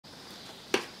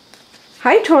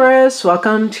Hi Taurus,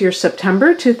 welcome to your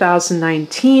September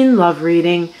 2019 love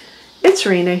reading. It's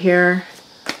Rena here.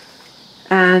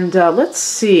 And let's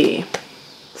see.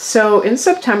 So in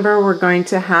September we're going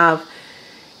to have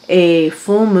a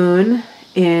full moon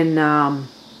in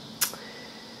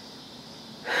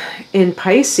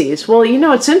Pisces. Well, you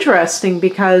know, it's interesting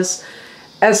because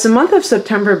as the month of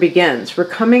September begins, we're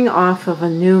coming off of a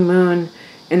new moon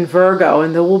in Virgo,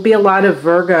 and there will be a lot of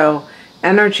Virgo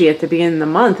energy at the beginning of the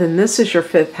month, and this is your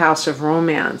 5th house of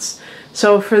romance.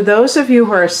 So for those of you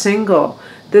who are single,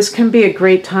 this can be a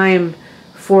great time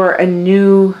for a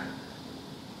new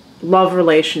love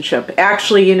relationship.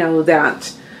 Actually, you know,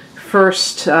 that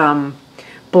first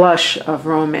blush of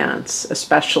romance,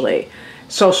 especially.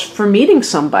 So for meeting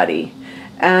somebody.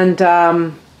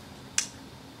 And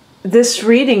this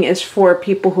reading is for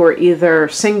people who are either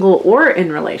single or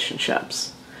in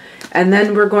relationships. And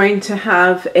then we're going to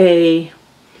have a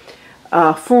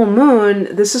full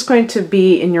moon. This is going to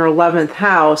be in your 11th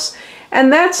house.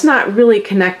 And that's not really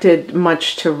connected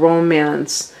much to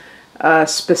romance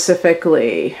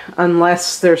specifically,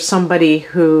 unless there's somebody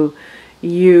who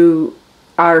you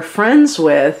are friends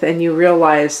with and you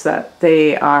realize that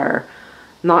they are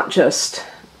not just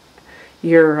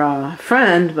your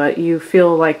friend, but you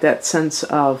feel like that sense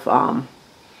of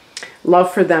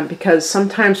love for them, because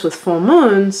sometimes with full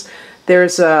moons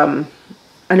there's an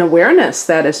awareness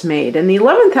that is made, and the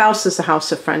 11th house is the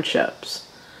house of friendships.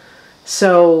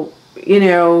 So, you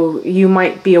know, you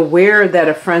might be aware that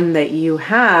a friend that you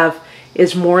have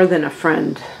is more than a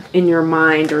friend in your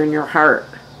mind or in your heart.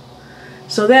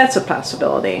 So that's a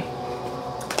possibility.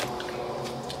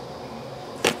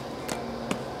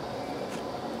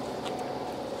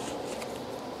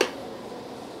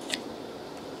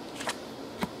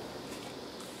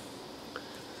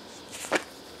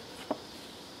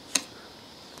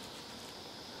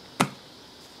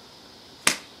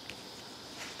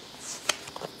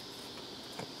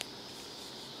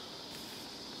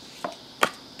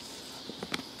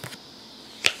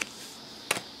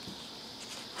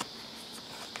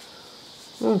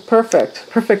 Oh, perfect.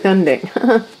 Perfect ending.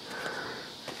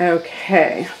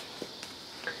 Okay.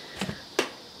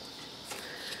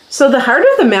 So the heart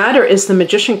of the matter is the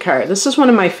Magician card. This is one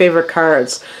of my favorite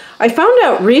cards. I found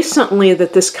out recently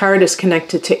that this card is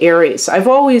connected to Aries. I've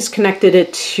always connected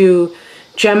it to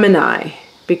Gemini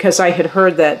because I had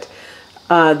heard that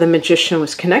the Magician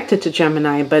was connected to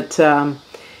Gemini, but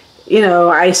you know,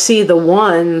 I see the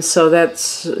one, so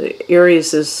that's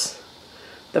Aries is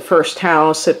the first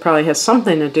house. It probably has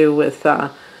something to do with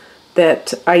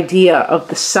that idea of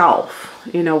the self,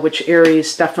 you know, which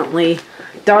Aries definitely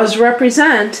does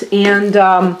represent. And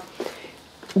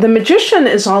the Magician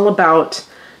is all about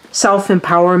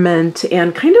self-empowerment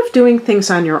and kind of doing things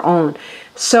on your own.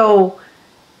 So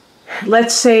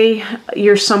let's say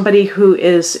you're somebody who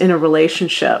is in a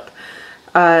relationship.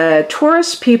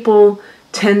 Taurus people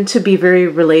tend to be very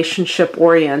relationship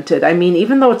oriented. I mean,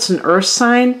 even though it's an earth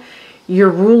sign, your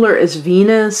ruler is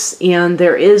Venus, and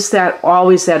there is that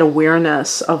always that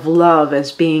awareness of love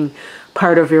as being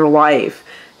part of your life.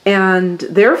 And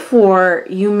therefore,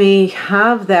 you may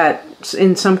have that,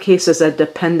 in some cases, a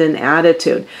dependent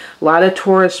attitude. A lot of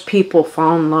Taurus people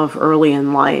fall in love early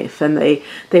in life, and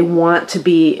they want to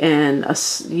be in a,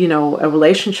 you know, a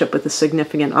relationship with a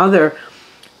significant other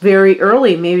very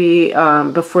early, maybe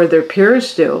before their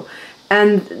peers do.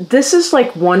 And this is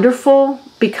like wonderful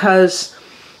because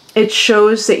it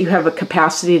shows that you have a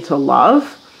capacity to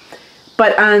love.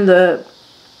 But on the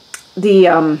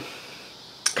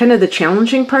kind of the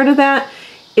challenging part of that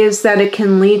is that it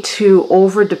can lead to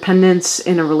over-dependence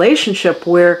in a relationship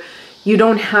where you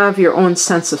don't have your own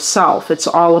sense of self. It's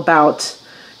all about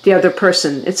the other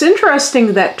person. It's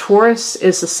interesting that Taurus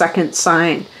is the second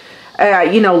sign,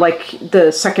 you know, like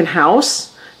the second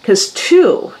house, because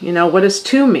 2, you know, what does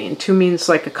 2 mean? 2 means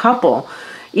like a couple.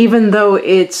 Even though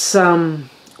it's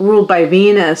ruled by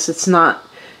Venus, it's not,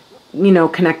 you know,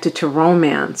 connected to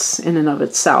romance in and of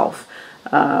itself.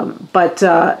 But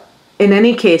in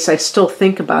any case, I still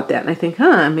think about that, and I think,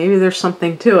 maybe there's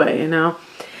something to it, you know.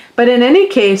 But in any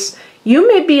case, you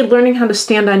may be learning how to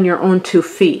stand on your own 2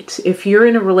 feet. If you're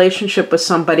in a relationship with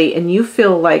somebody and you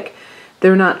feel like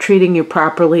they're not treating you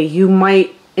properly, you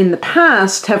might, in the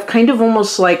past, have kind of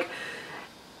almost like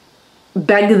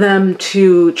begged them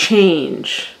to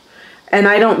change. And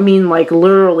I don't mean like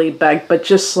literally beg, but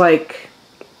just like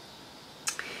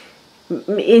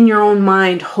in your own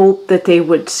mind hope that they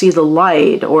would see the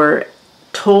light, or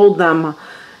told them,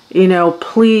 you know,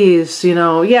 please, you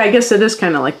know, yeah, I guess it is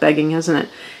kind of like begging, isn't it?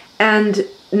 And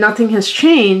nothing has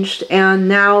changed, and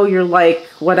now you're like,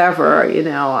 whatever, you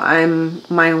know, I'm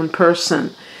my own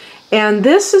person. And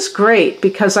this is great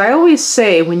because I always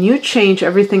say when you change,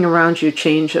 everything around you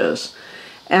changes.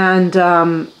 And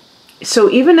so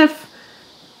even if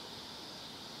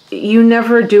you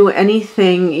never do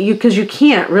anything, because you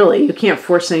can't really, you can't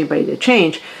force anybody to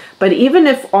change, but even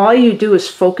if all you do is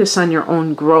focus on your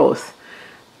own growth,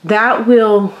 that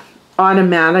will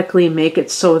automatically make it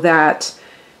so that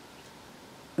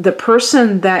the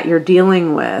person that you're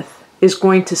dealing with is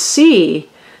going to see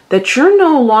that you're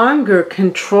no longer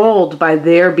controlled by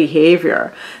their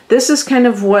behavior. This is kind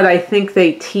of what I think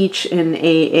they teach in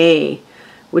AA,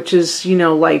 which is, you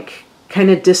know, like kind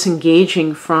of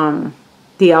disengaging from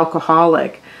the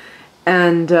alcoholic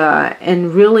and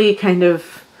really kind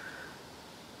of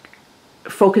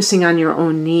focusing on your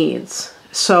own needs.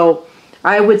 So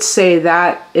I would say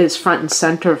that is front and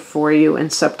center for you in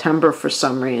September for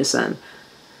some reason.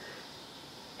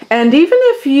 And even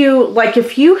if you, like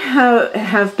if you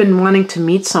have been wanting to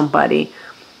meet somebody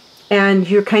and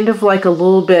you're kind of like a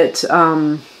little bit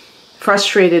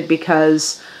frustrated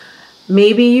because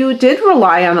maybe you did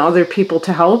rely on other people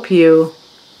to help you.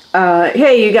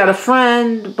 Hey, you got a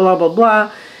friend, blah, blah,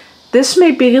 blah. This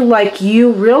may be like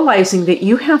you realizing that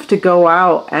you have to go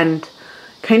out and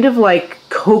kind of like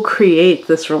co-create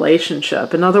this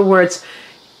relationship. In other words,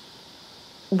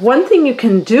 one thing you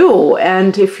can do,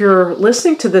 and if you're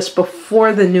listening to this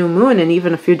before the new moon and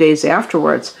even a few days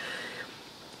afterwards,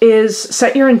 is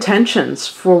set your intentions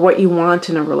for what you want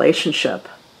in a relationship.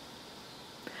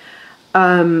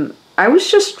 I was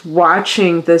just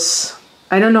watching this,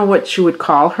 I don't know what you would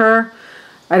call her.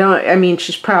 I mean,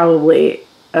 she's probably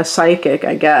a psychic,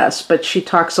 I guess, but she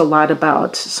talks a lot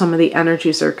about some of the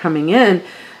energies that are coming in.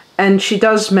 And she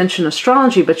does mention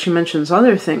astrology, but she mentions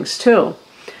other things too.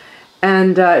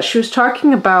 And she was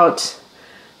talking about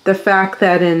the fact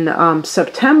that in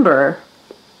September,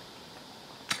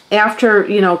 after,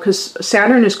 you know, because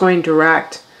Saturn is going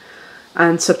direct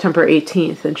on September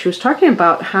 18th, and she was talking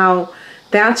about how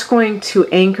that's going to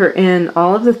anchor in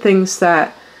all of the things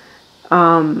that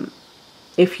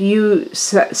if you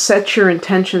set your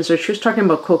intentions, or she was talking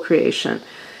about co-creation,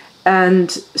 and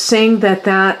saying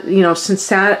that, you know, since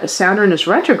Saturn is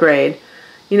retrograde,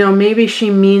 you know, maybe she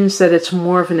means that it's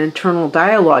more of an internal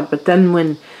dialogue, but then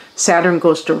when Saturn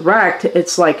goes direct,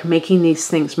 it's like making these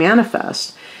things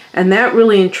manifest. And that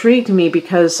really intrigued me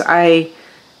because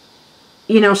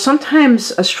you know,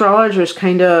 sometimes astrologers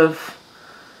kind of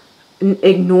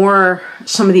ignore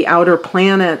some of the outer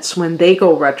planets when they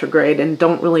go retrograde and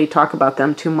don't really talk about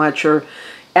them too much or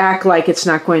act like it's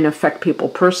not going to affect people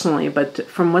personally. But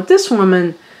from what this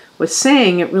woman was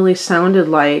saying, it really sounded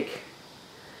like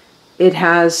it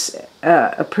has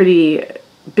a pretty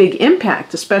big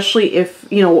impact, especially if,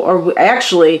 you know, or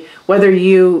actually whether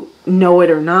you know it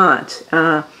or not.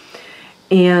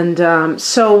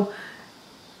 So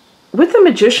with the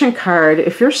Magician card,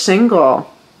 if you're single,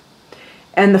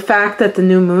 and the fact that the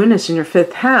new moon is in your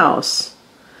 5th house,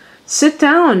 sit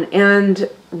down and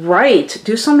write,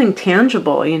 do something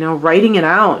tangible, you know, writing it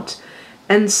out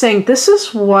and saying, this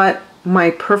is what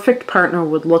my perfect partner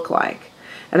would look like.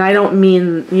 And I don't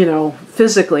mean, you know,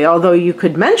 physically, although you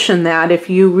could mention that if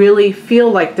you really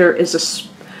feel like there is a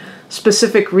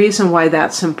specific reason why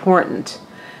that's important.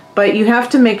 But you have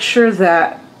to make sure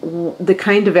that the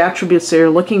kind of attributes that you're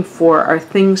looking for are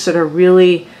things that are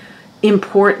really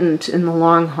important in the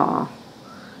long haul.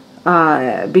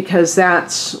 Because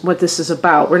that's what this is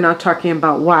about. We're not talking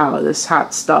about, wow, this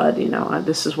hot stud, you know,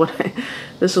 this is what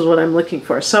I'm looking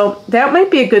for. So that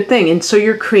might be a good thing. And so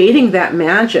you're creating that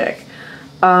magic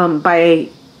by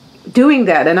doing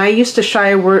that. And I used to shy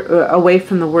away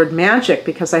from the word magic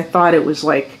because I thought it was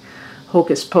like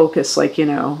hocus pocus, like, you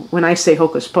know, when I say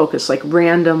hocus pocus, like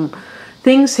random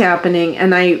things happening.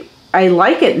 And I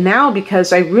like it now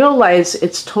because I realize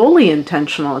it's totally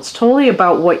intentional. It's totally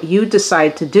about what you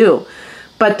decide to do.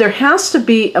 But there has to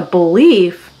be a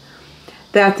belief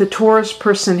that the Taurus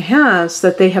person has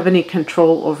that they have any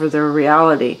control over their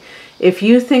reality. If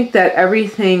you think that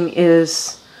everything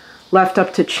is left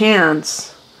up to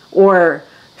chance or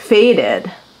fated,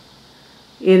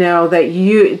 you know, that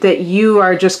you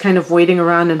are just kind of waiting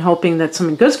around and hoping that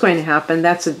something good's going to happen,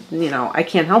 that's a, you know, I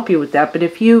can't help you with that. But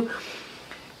if you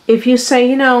say,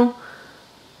 you know,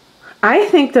 I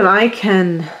think that I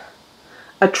can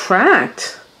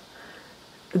attract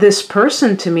this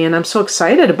person to me and I'm so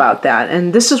excited about that,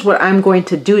 and this is what I'm going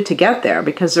to do to get there,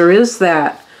 because there is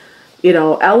that, you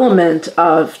know, element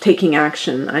of taking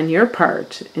action on your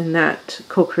part in that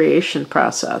co-creation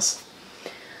process.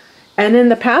 And in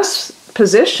the past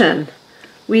position,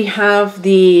 we have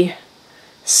the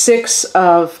 6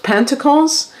 of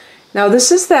Pentacles, Now,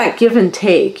 this is that give and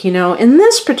take, you know. In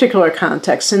this particular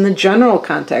context, in the general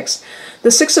context,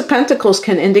 the Six of Pentacles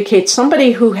can indicate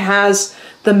somebody who has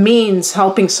the means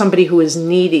helping somebody who is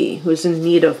needy, who's in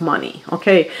need of money,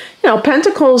 okay? You know,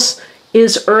 Pentacles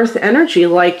is earth energy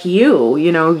like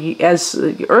you know, as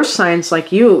earth signs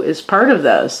like you is part of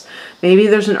this. Maybe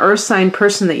there's an earth sign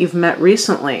person that you've met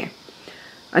recently,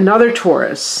 another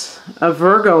Taurus, a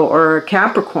Virgo, or a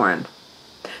Capricorn.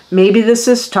 Maybe this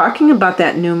is talking about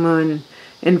that new moon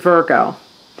in Virgo.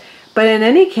 But in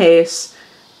any case,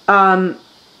 in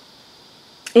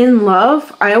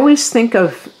love, I always think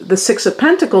of the Six of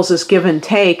Pentacles as give and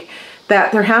take,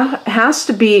 that there has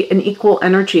to be an equal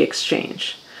energy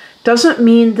exchange. Doesn't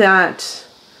mean that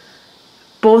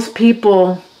both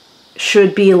people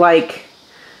should be like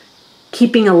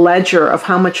keeping a ledger of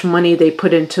how much money they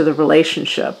put into the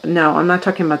relationship. No, I'm not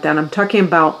talking about that. I'm talking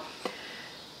about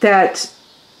that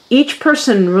each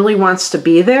person really wants to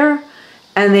be there,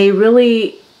 and they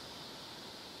really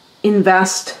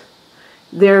invest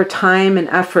their time and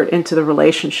effort into the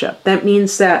relationship. That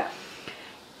means that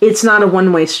it's not a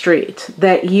one-way street,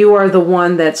 that you are the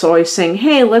one that's always saying,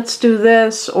 hey, let's do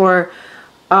this, or,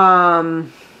 but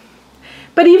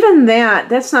even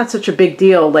that's not such a big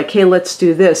deal, like, hey, let's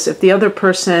do this, if the other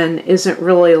person isn't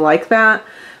really like that.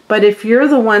 But if you're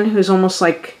the one who's almost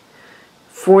like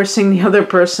forcing the other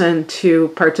person to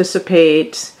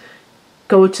participate,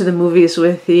 go to the movies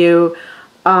with you,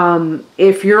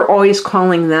 if you're always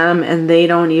calling them and they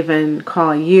don't even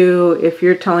call you, if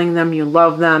you're telling them you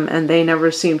love them and they never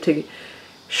seem to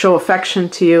show affection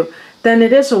to you, then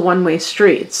it is a one-way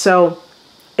street. So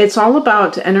it's all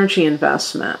about energy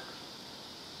investment.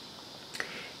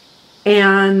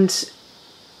 And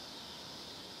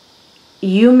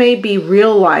you may be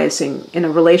realizing in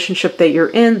a relationship that you're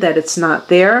in that it's not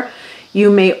there.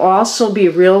 You may also be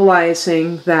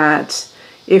realizing that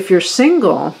if you're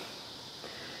single,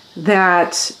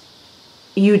 that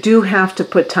you do have to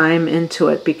put time into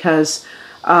it, because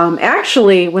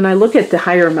actually when I look at the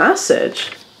higher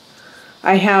message,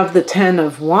 I have the Ten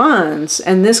of Wands,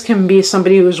 and this can be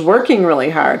somebody who's working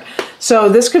really hard. So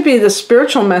this could be the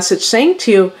spiritual message saying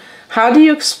to you, how do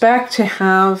you expect to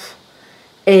have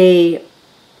a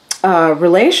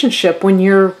relationship when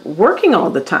you're working all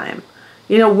the time?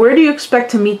 You know, where do you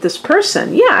expect to meet this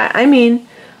person? Yeah, I mean,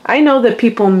 I know that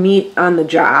people meet on the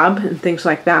job and things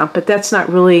like that, but that's not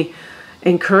really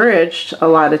encouraged a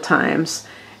lot of times.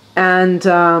 And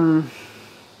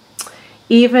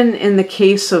even in the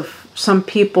case of some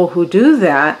people who do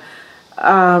that,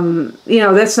 you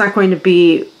know, that's not going to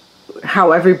be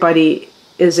how everybody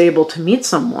is able to meet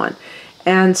someone.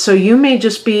 And so you may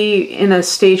just be in a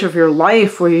stage of your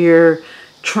life where you're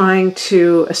trying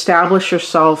to establish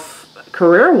yourself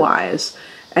career-wise,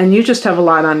 and you just have a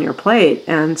lot on your plate.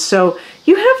 And so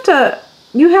you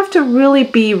have to really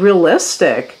be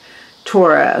realistic,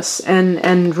 Taurus,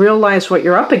 and realize what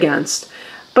you're up against.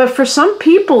 But for some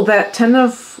people, that Ten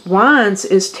of Wands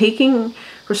is taking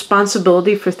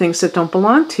responsibility for things that don't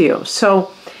belong to you.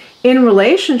 So in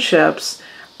relationships,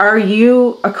 are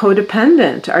you a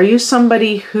codependent? Are you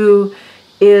somebody who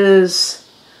is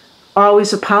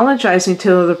always apologizing to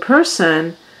the other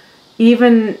person,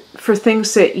 even for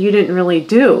things that you didn't really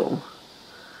do,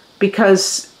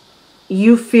 because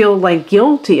you feel like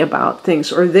guilty about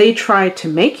things, or they try to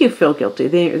make you feel guilty?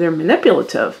 They're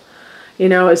manipulative. You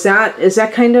know, is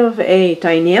that kind of a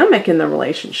dynamic in the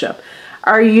relationship?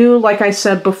 Are you, like I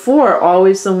said before,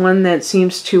 always the one that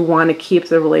seems to want to keep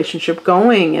the relationship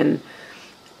going and,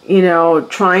 you know,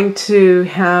 trying to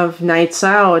have nights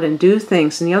out and do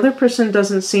things, and the other person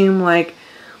doesn't seem like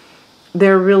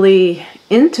they're really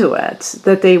into it,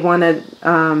 that they want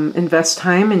to invest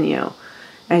time in you?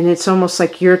 And it's almost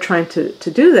like you're trying to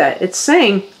do that. It's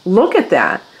saying, look at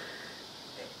that.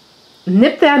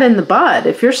 Nip that in the bud.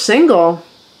 If you're single,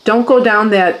 don't go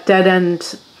down that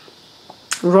dead-end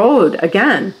road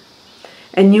again.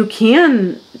 And you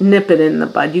can nip it in the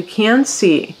bud. You can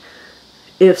see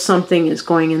if something is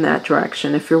going in that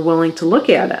direction, if you're willing to look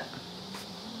at it.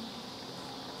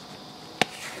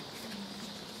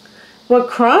 What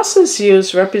crosses you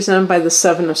is represented by the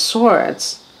Seven of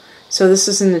Swords. So this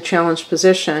is in the challenged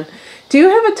position. Do you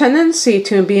have a tendency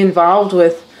to be involved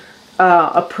with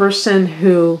a person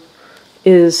who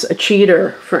is a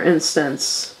cheater, for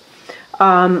instance?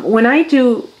 When I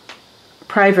do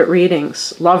private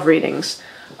readings, love readings,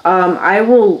 I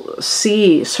will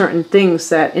see certain things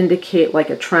that indicate like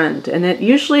a trend. And it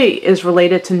usually is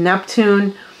related to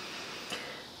Neptune,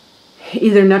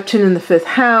 either Neptune in the 5th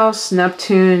house,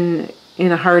 Neptune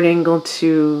in a hard angle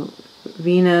to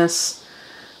Venus,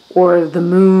 or the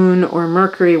moon or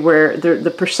Mercury, where the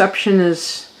perception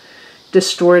is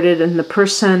distorted, and the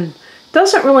person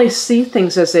doesn't really see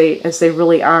things as they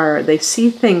really are. They see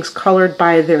things colored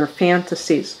by their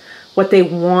fantasies, what they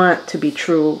want to be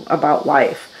true about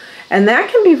life. And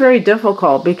that can be very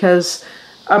difficult because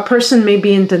a person may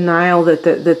be in denial that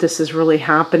this is really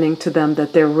happening to them,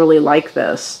 that they're really like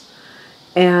this.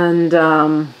 And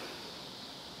the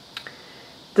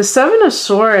Seven of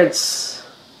Swords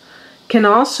can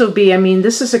also be, I mean,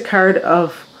 this is a card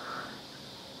of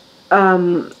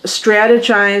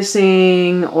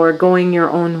strategizing or going your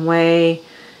own way.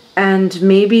 And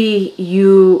maybe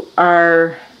you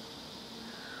are,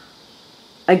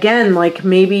 again, like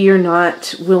maybe you're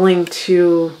not willing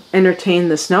to entertain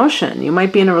this notion. You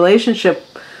might be in a relationship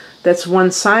that's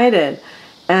one-sided,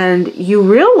 and you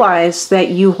realize that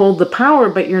you hold the power,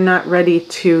 but you're not ready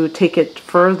to take it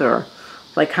further.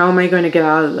 Like, how am I going to get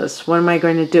out of this? What am I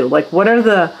going to do? Like, what are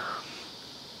the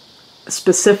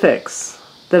specifics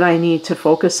that I need to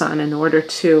focus on in order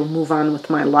to move on with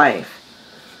my life?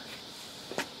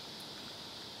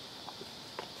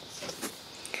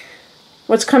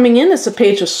 What's coming in is the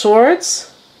Page of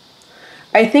Swords.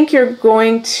 I think you're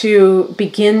going to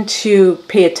begin to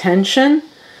pay attention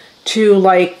to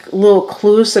like little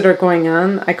clues that are going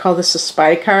on. I call this a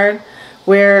spy card,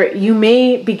 where you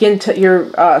may begin to,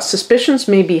 your suspicions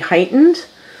may be heightened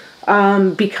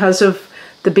because of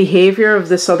the behavior of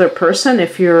this other person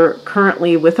if you're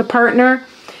currently with a partner.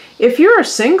 If you're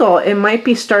single, it might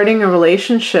be starting a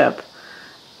relationship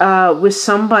with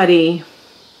somebody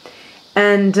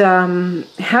and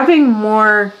having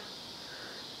more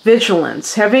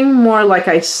vigilance, having more, like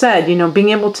I said, you know, being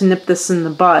able to nip this in the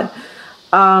bud.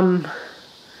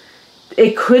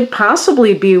 It could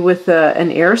possibly be with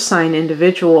an air sign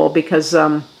individual because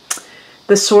the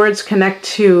swords connect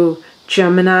to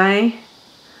Gemini,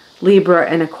 Libra,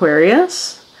 and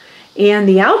Aquarius. And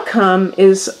the outcome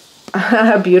is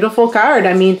a beautiful card.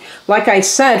 I mean, like I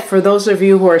said, for those of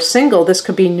you who are single, this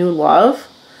could be new love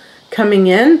coming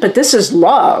in. But this is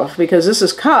love because this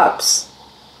is cups.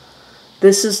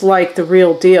 This is like the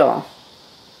real deal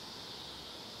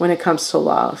when it comes to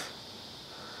love.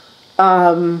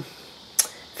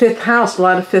 Fifth house, a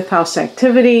lot of fifth house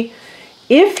activity.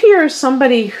 If you're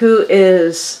somebody who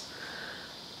is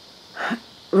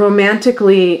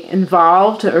romantically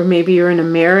involved, or maybe you're in a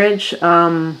marriage,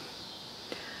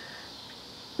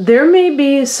 there may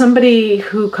be somebody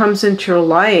who comes into your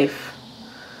life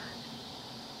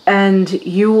and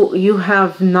you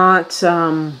have not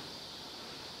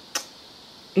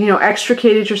you know,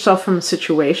 extricated yourself from a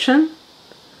situation,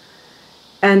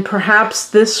 and perhaps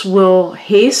this will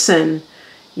hasten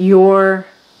your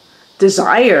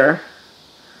desire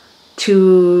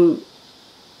to,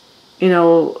 you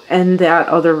know, end that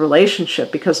other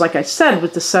relationship. Because like I said,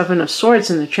 with the Seven of Swords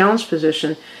in the challenge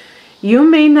position, you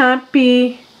may not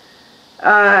be,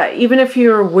 even if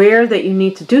you're aware that you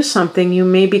need to do something, you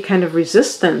may be kind of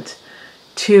resistant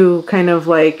to kind of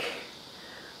like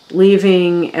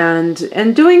leaving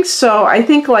and doing so. I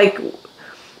think like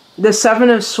the Seven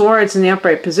of Swords in the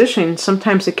upright position,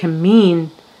 sometimes it can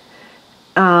mean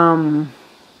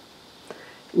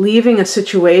leaving a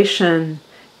situation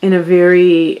in a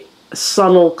very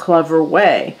subtle, clever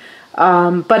way.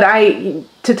 But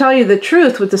to tell you the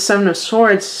truth, with the Seven of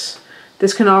Swords,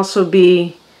 this can also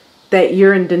be that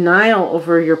you're in denial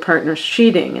over your partner's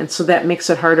cheating, and so that makes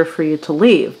it harder for you to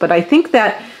leave. But I think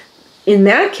that in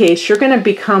that case, you're going to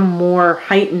become more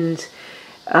heightened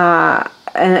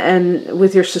and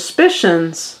with your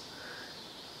suspicions,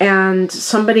 and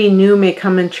somebody new may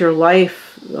come into your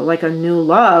life, like a new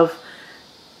love,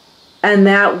 and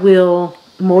that will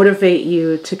motivate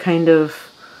you to kind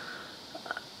of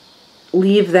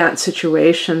leave that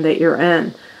situation that you're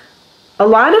in. A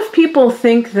lot of people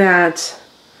think that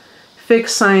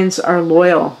fixed signs are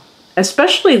loyal,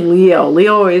 especially Leo.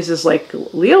 Leo always is like,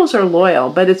 Leos are loyal,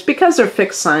 but it's because they're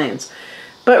fixed signs.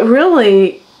 But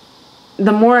really,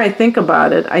 the more I think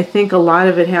about it, I think a lot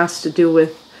of it has to do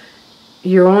with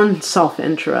your own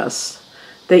self-interest,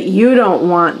 that you don't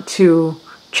want to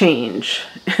change.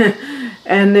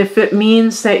 And if it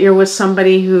means that you're with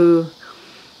somebody who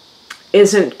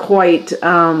isn't quite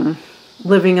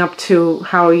living up to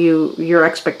how your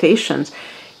expectations,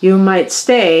 you might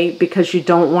stay because you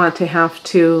don't want to have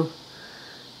to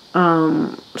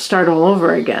start all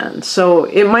over again. So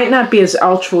it might not be as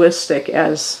altruistic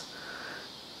as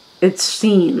it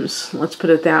seems, let's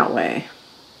put it that way.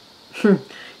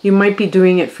 You might be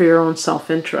doing it for your own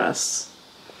self-interest.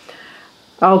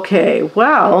 Okay,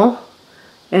 well,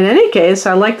 in any case,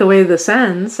 I like the way this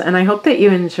ends, and I hope that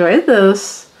you enjoyed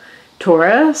this,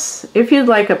 Taurus. If you'd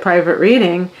like a private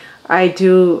reading, I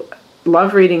do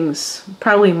love readings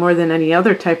probably more than any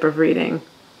other type of reading.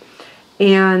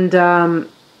 And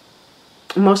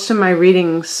most of my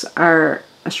readings are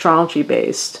astrology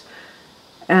based.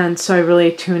 And so I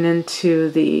really tune into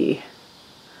the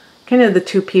kind of the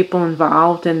two people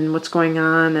involved and what's going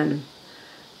on and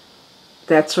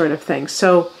that sort of thing.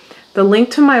 So the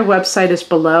link to my website is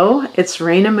below. It's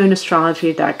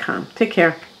rainamoonastrology.com. Take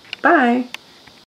care. Bye.